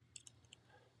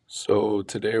So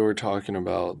today we're talking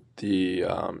about the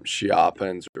Schiappa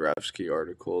and Zarefsky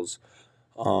articles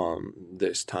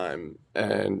this time.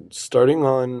 And starting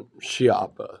on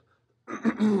Schiappa,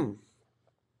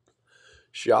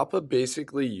 Schiappa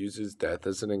basically uses death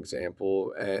as an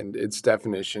example and its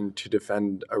definition to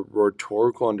defend a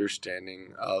rhetorical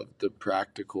understanding of the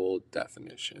practical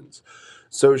definitions.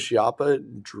 So Schiappa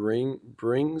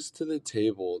brings to the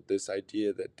table this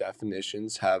idea that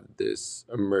definitions have this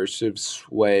immersive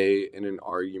sway in an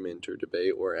argument or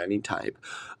debate or any type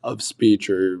of speech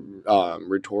or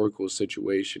rhetorical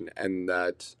situation, and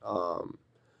that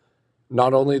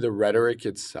not only the rhetoric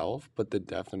itself, but the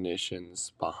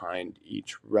definitions behind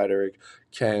each rhetoric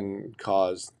can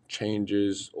cause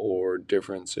changes or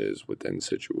differences within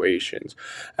situations.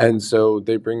 And so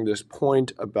they bring this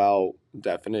point about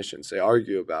definitions. They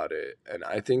argue about it. And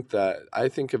I think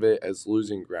of it as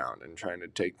losing ground and trying to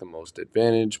take the most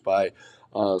advantage by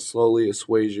slowly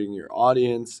assuaging your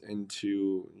audience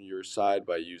into your side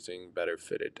by using better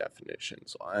fitted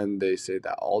definitions. And they say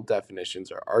that all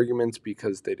definitions are arguments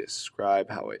because they describe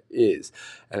how it is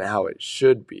and how it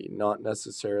should be, not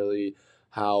necessarily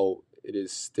how it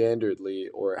is standardly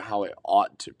or how it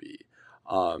ought to be.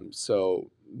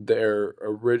 So their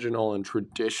original and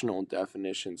traditional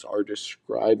definitions are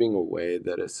describing a way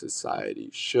that a society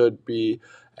should be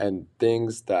and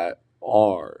things that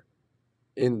are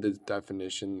in the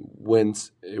definition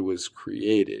whence it was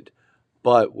created.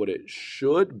 But what it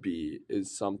should be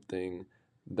is something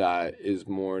that is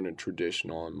more in a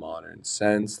traditional and modern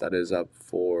sense that is up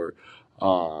for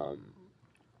um,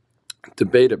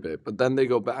 debate a bit. But then they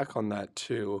go back on that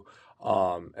too.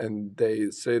 And they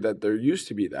say that there used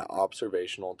to be that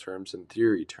observational terms and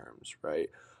theory terms, right?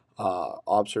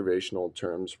 Observational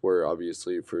terms were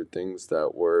obviously for things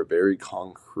that were very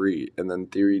concrete, and then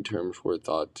theory terms were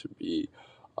thought to be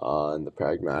in the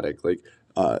pragmatic,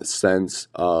 sense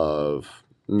of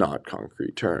not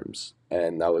concrete terms.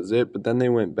 And that was it. But then they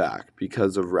went back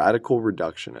because of radical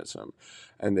reductionism.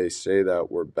 And they say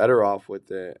that we're better off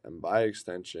with it, and by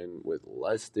extension, with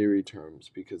less theory terms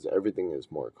because everything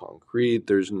is more concrete.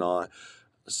 There's not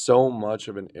so much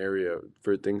of an area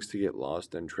for things to get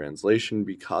lost in translation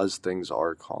because things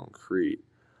are concrete.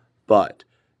 But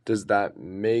does that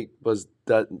make was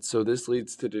that so this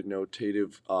leads to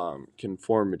denotative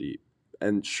conformity,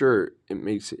 and sure, it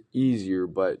makes it easier,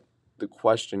 but the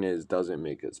question is, does it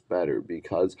make us better?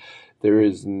 Because there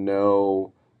is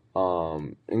no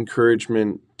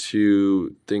encouragement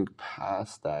to think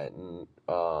past that. And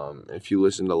if you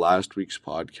listen to last week's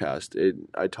podcast,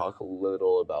 I talk a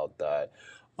little about that.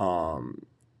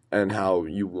 And how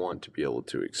you want to be able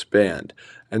to expand.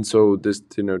 And so this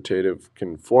denotative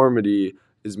conformity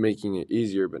is making it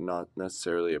easier, but not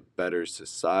necessarily a better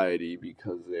society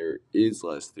because there is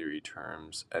less theory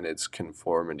terms and it's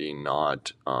conformity,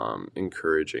 not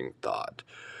encouraging thought.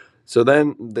 So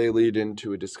then they lead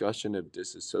into a discussion of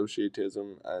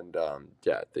disassociatism, and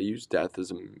yeah, they use death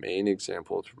as a main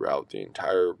example throughout the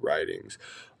entire writings.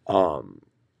 Um,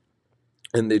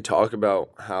 and they talk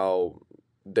about how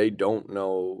they don't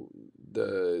know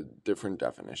the different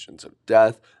definitions of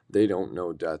death. They don't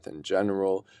know death in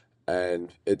general,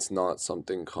 and it's not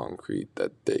something concrete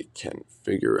that they can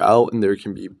figure out. And there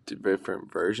can be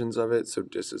different versions of it. So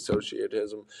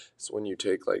disassociatism is when you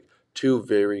take like two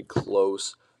very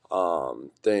close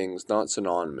things, not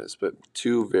synonymous, but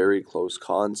two very close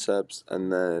concepts,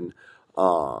 and then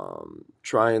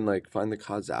try and like find the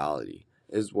causality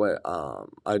is what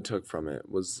I took from it.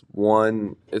 Was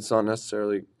one, it's not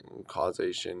necessarily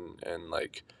causation and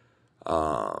like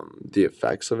the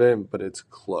effects of it, but it's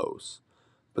close.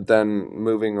 But then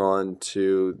moving on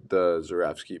to the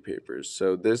Zarefsky papers.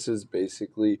 So this is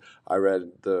basically, I read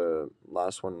the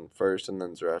last one first and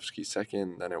then Zarefsky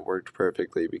second, then it worked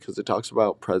perfectly because it talks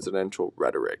about presidential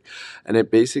rhetoric. And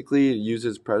it basically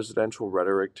uses presidential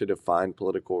rhetoric to define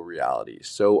political reality.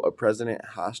 So a president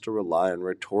has to rely on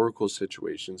rhetorical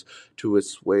situations to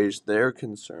assuage their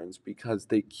concerns because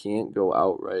they can't go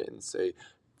outright and say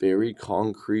very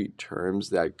concrete terms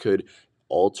that could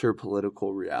alter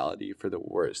political reality for the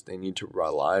worse. They need to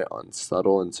rely on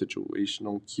subtle and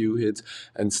situational cue hits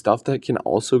and stuff that can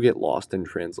also get lost in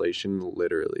translation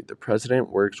literally. The president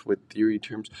works with theory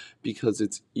terms because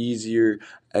it's easier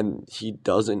and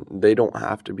they don't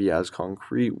have to be as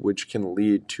concrete, which can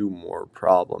lead to more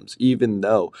problems. Even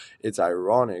though it's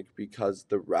ironic because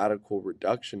the radical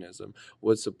reductionism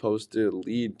was supposed to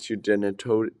lead to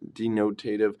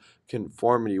denotative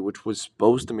conformity, which was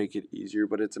supposed to make it easier,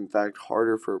 but it's in fact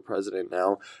harder for a president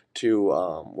now to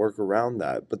work around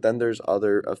that. But then there's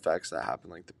other effects that happen,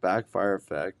 like the backfire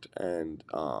effect, and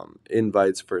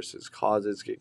invites versus causes get